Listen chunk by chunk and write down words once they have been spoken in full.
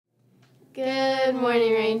Good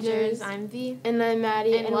morning, Rangers. I'm V. And I'm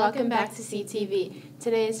Maddie, and welcome back to CTV.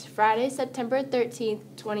 Today is Friday, September 13th,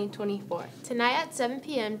 2024. Tonight at 7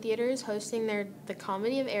 p.m., theater is hosting The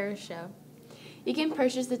Comedy of Errors show. You can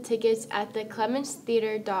purchase the tickets at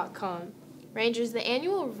theclementstheater.com. Rangers, the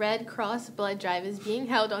annual Red Cross Blood Drive is being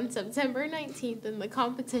held on September 19th in the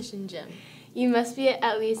competition gym. You must be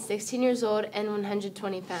at least 16 years old and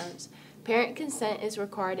 120 pounds. Parent consent is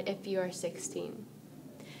required if you are 16.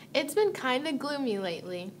 It's been kind of gloomy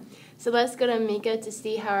lately. So let's go to Mika to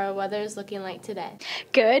see how our weather is looking like today.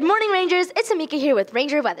 Good morning, Rangers. It's Amika here with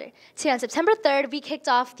Ranger Weather. Today on September 3rd, we kicked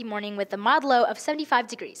off the morning with a mild low of 75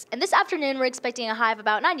 degrees. And this afternoon, we're expecting a high of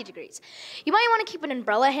about 90 degrees. You might want to keep an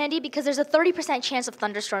umbrella handy because there's a 30% chance of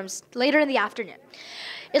thunderstorms later in the afternoon.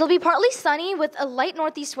 It'll be partly sunny with a light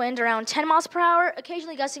northeast wind around 10 miles per hour,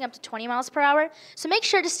 occasionally gusting up to 20 miles per hour. So make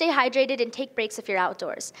sure to stay hydrated and take breaks if you're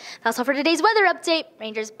outdoors. That's all for today's weather update.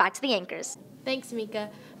 Rangers, back to the anchors. Thanks, Mika.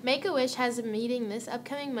 Make-A-Wish has a meeting this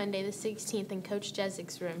upcoming Monday, the 16th, in Coach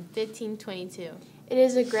Jezik's room, 1522. It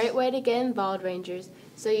is a great way to get involved, Rangers,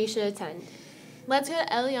 so you should attend. Let's go to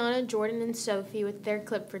Eliana, Jordan, and Sophie with their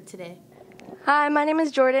clip for today. Hi, my name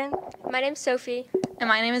is Jordan. My name's Sophie. And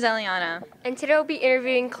my name is Eliana. And today we'll be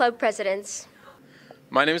interviewing club presidents.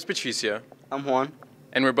 My name is Patricia. I'm Juan.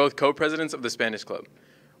 And we're both co-presidents of the Spanish Club.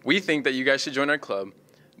 We think that you guys should join our club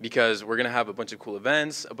because we're going to have a bunch of cool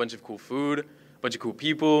events, a bunch of cool food, a bunch of cool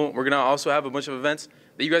people. We're going to also have a bunch of events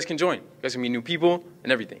that you guys can join. You guys can meet new people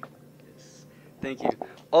and everything. Yes. Thank you.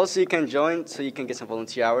 Also, you can join so you can get some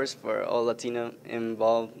volunteer hours for all Latino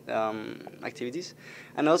involved activities.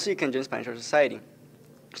 And also, you can join Spanish Art Society.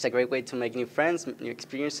 It's a great way to make new friends, new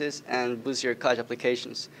experiences, and boost your college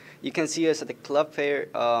applications. You can see us at the club fair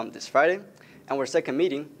this Friday, and our second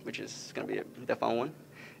meeting, which is going to be the fun one,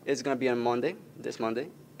 is going to be on Monday, this Monday.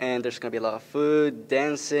 And there's going to be a lot of food,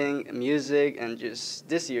 dancing, music, and just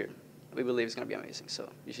this year, we believe it's going to be amazing. So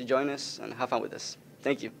you should join us and have fun with us.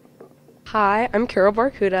 Thank you. Hi, I'm Carol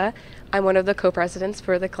Barcuda. I'm one of the co-presidents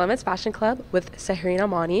for the Clements Fashion Club with Sahrina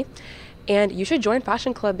Mani. And you should join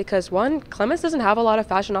Fashion Club because, one, Clements doesn't have a lot of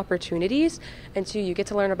fashion opportunities, and two, you get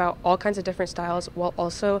to learn about all kinds of different styles while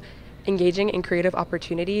also engaging in creative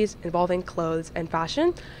opportunities involving clothes and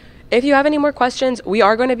fashion. If you have any more questions, we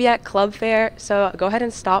are going to be at Club Fair, so go ahead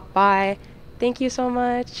and stop by. Thank you so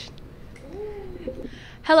much.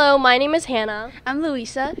 Hello, my name is Hannah. I'm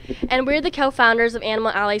Louisa. And we're the co-founders of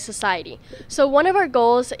Animal Ally Society. So one of our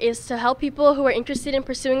goals is to help people who are interested in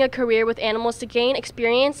pursuing a career with animals to gain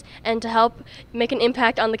experience and to help make an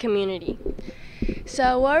impact on the community.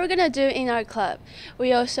 So what are we going to do in our club?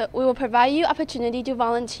 We will provide you opportunity to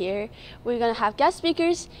volunteer. We're going to have guest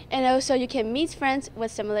speakers, and also you can meet friends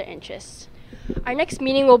with similar interests. Our next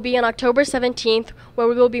meeting will be on October 17th, where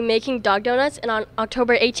we will be making dog donuts, and on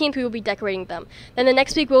October 18th, we will be decorating them. Then the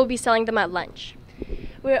next week, we will be selling them at lunch.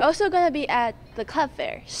 We're also going to be at the club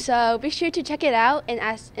fair, so be sure to check it out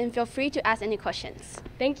and feel free to ask any questions.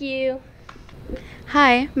 Thank you.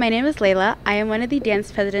 Hi, my name is Layla. I am one of the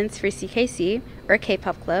dance presidents for CKC, or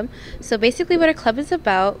K-Pop Club. So basically what our club is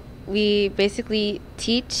about, we basically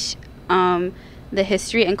teach the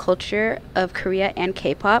history and culture of Korea and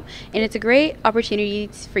K-pop, and it's a great opportunity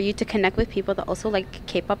for you to connect with people that also like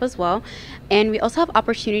K-pop as well. And we also have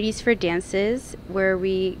opportunities for dances where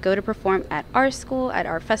we go to perform at our school, at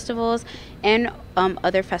our festivals, and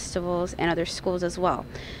other festivals and other schools as well.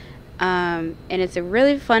 And it's a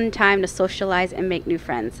really fun time to socialize and make new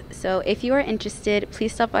friends. So if you are interested,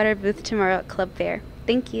 please stop by our booth tomorrow at Club Fair.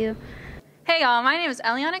 Thank you. Hey y'all, my name is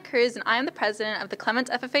Eliana Cruz and I am the president of the Clements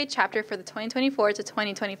FFA chapter for the 2024 to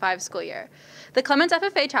 2025 school year. The Clements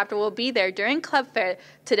FFA chapter will be there during Club Fair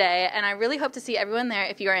today, and I really hope to see everyone there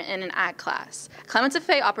if you are in an ag class. Clements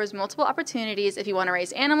FFA offers multiple opportunities if you want to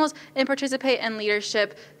raise animals and participate in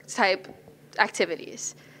leadership type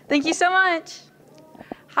activities. Thank you so much.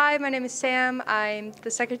 Hi, my name is Sam. I'm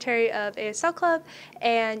the secretary of ASL Club,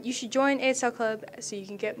 and you should join ASL Club so you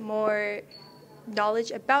can get more knowledge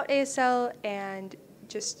about ASL and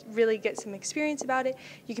just really get some experience about it.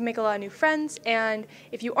 You can make a lot of new friends, and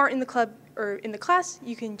if you aren't in the club or in the class,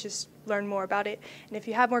 you can just learn more about it. And if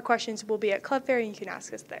you have more questions, we'll be at Club Fair and you can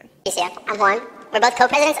ask us then. I'm Juan. We're both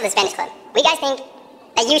co-presidents of the Spanish Club. We guys think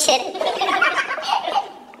that you should.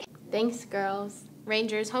 Thanks, girls.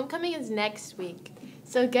 Rangers, homecoming is next week.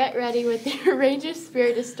 So get ready with your Ranger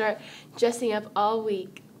spirit to start dressing up all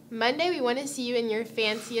week. Monday, we want to see you in your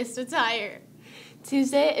fanciest attire.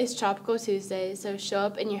 Tuesday is Tropical Tuesday, so show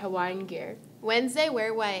up in your Hawaiian gear. Wednesday,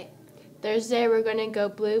 wear white. Thursday, we're going to go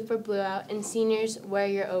blue for Blue Out, and seniors, wear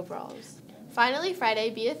your overalls. Finally, Friday,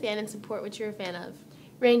 be a fan and support what you're a fan of.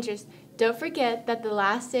 Rangers, Don't forget that the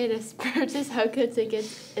last day to purchase HOCO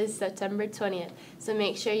tickets is September 20th, so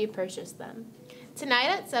make sure you purchase them. Tonight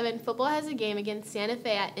at 7, football has a game against Santa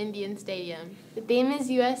Fe at Indian Stadium. The theme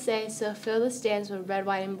is USA, so fill the stands with red,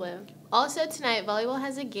 white, and blue. Also tonight, volleyball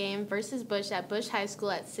has a game versus Bush at Bush High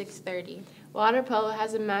School at 6:30. Water polo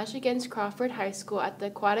has a match against Crawford High School at the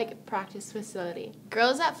aquatic practice facility.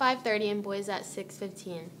 Girls at 5:30 and boys at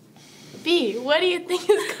 6:15. B, what do you think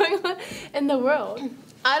is going on in the world?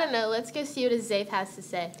 I don't know. Let's go see what Zafe has to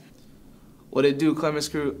say. What it do, Clemens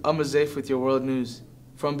crew? I'm Zafe with your world news.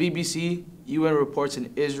 From BBC, UN reports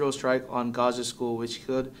an Israel strike on Gaza school which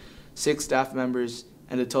killed 6 staff members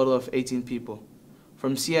and a total of 18 people.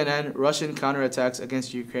 From CNN, Russian counterattacks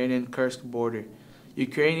against Ukrainian Kursk border.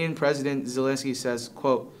 Ukrainian President Zelensky says,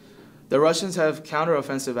 quote, "The Russians have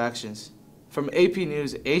counteroffensive actions." From AP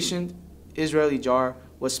News, ancient Israeli jar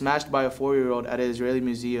was smashed by a 4-year-old at an Israeli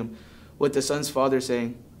museum, with the son's father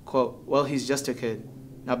saying, quote, "Well, he's just a kid."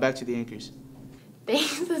 Now back to the anchors.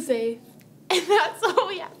 Thanks, Zafe. And that's all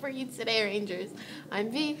we have for you today, Rangers.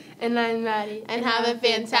 I'm V. And I'm Maddie. And have a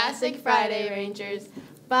fantastic Friday, Rangers.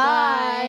 Bye.